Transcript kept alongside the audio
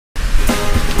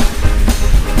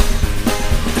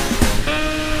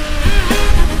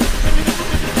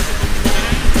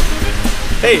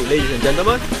Hey ladies and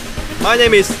gentlemen, my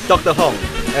name is Dr. Hong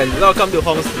and welcome to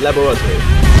Hong's Laboratory.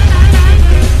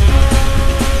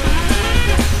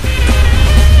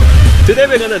 Today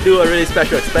we're gonna do a really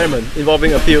special experiment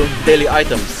involving a few daily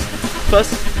items.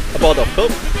 First, a bottle of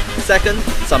Coke, second,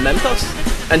 some Mentos,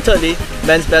 and thirdly,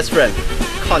 man's best friend,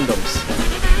 condoms.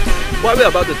 What we're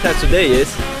about to test today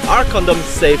is, are condoms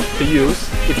safe to use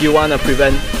if you wanna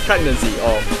prevent pregnancy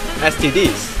or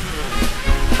STDs?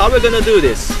 How we're gonna do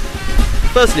this?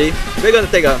 Firstly, we're going to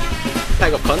take a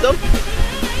pack of condom,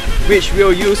 which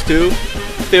we'll use to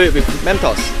fill it with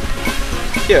Mentos.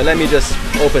 Here, let me just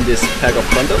open this pack of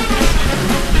condom.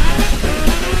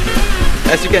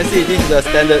 As you can see, this is a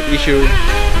standard issue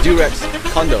Durex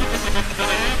condom.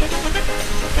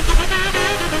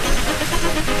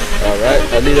 Alright,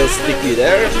 a little sticky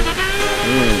there.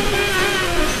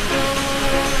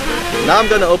 Now I'm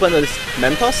going to open this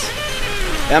Mentos,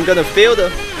 and I'm going to fill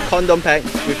the condom pack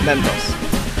with Mentos.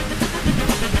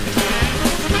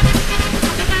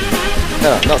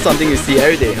 Not something you see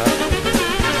every day, huh?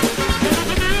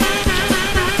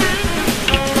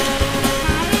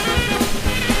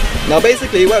 Now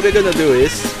basically what we're gonna do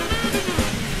is,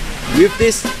 with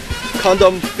this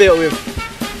condom filled with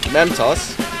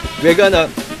Mentos, we're gonna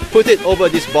put it over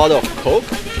this bottle of Coke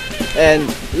and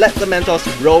let the Mentos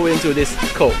roll into this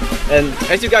Coke. And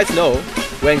as you guys know,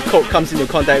 when Coke comes into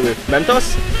contact with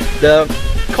Mentos, the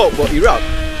Coke will erupt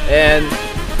and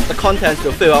the contents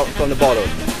will fill out from the bottle.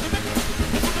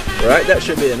 Alright, that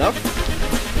should be enough.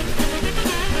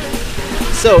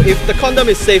 So if the condom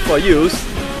is safe for use,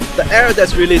 the air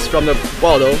that's released from the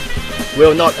bottle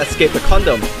will not escape the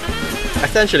condom.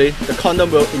 Essentially, the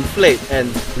condom will inflate and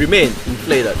remain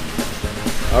inflated.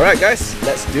 Alright guys,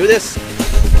 let's do this.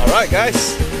 Alright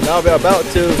guys, now we're about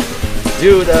to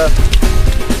do the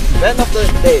event of the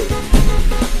day.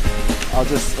 I'll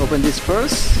just open this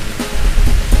first.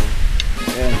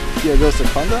 And here goes the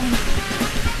condom.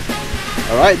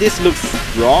 Alright, this looks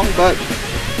wrong, but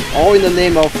all in the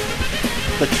name of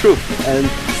the truth and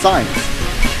science.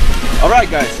 Alright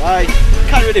guys, I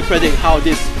can't really predict how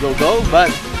this will go,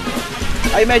 but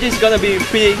I imagine it's gonna be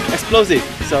pretty explosive,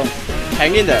 so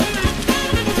hang in there.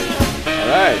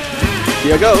 Alright,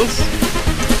 here goes.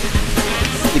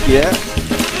 Sticky air.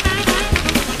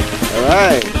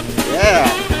 Alright, yeah,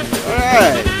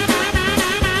 alright.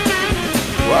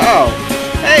 Wow.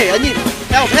 Hey, I need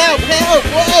help, help, help,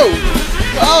 whoa!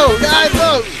 Whoa, guys,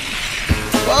 whoa!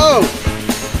 Whoa!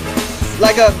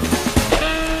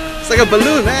 It's like a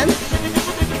balloon, man!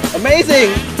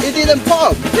 Amazing! It didn't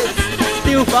pop! It's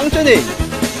still functioning!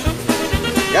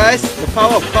 Guys, the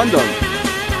power of condom.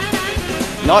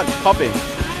 Not popping.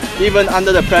 Even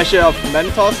under the pressure of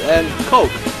Mentos and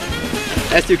Coke.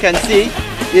 As you can see,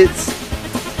 it's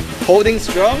holding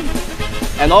strong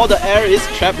and all the air is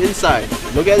trapped inside.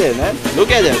 Look at it, man.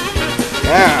 Look at it.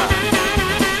 Yeah!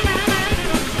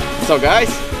 So guys,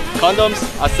 condoms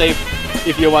are safe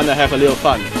if you want to have a little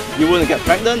fun. You wouldn't get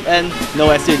pregnant and no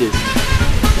STDs.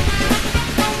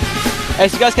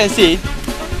 As you guys can see,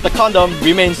 the condom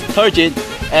remains turgid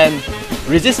and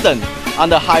resistant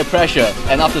under high pressure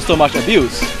and after so much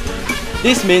abuse.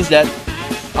 This means that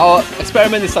our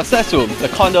experiment is successful. The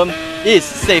condom is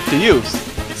safe to use.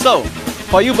 So,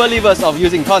 for you believers of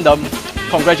using condom,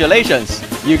 congratulations,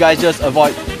 you guys just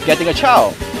avoid getting a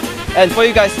child. And for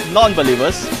you guys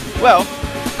non-believers, well,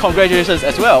 congratulations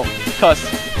as well, because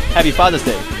happy Father's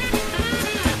Day.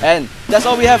 And that's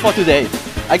all we have for today.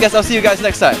 I guess I'll see you guys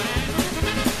next time.